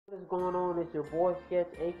is going on? It's your boy Sketch,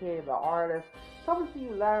 aka The Artist, coming to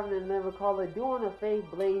you live in the living color, doing a fake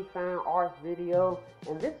blade fine arts video.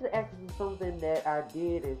 And this is actually something that I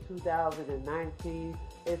did in 2019.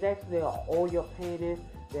 It's actually an oil painting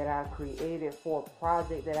that I created for a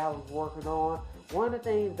project that I was working on. One of the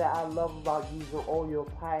things that I love about using oil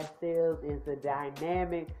pastels is the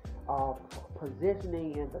dynamic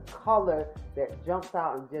positioning and the color that jumps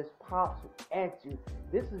out and just pops at you.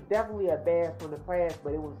 This is definitely a blast from the past,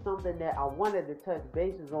 but it was something that I wanted to touch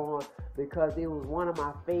bases on because it was one of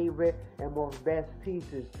my favorite and most best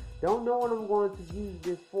pieces. Don't know what I'm going to use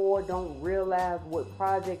this for, don't realize what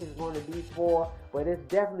project it's going to be for, but it's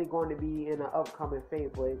definitely going to be in an upcoming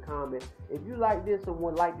Fake Blade comment. If you like this and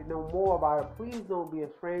would like to know more about it, please don't be a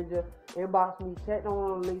stranger. Inbox me, check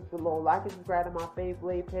on the links below, like and subscribe to my Fake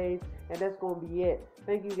Blade page, and that's going to be it.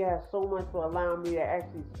 Thank you guys so much for allowing me to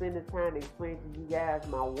actually spend the time to explain to you guys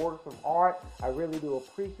my works of art. I really do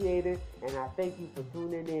appreciate it, and I thank you for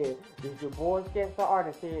tuning in. This is your boy Sketch the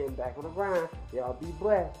Artist here, and back on the grind. Y'all be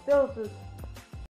blessed. Deuces.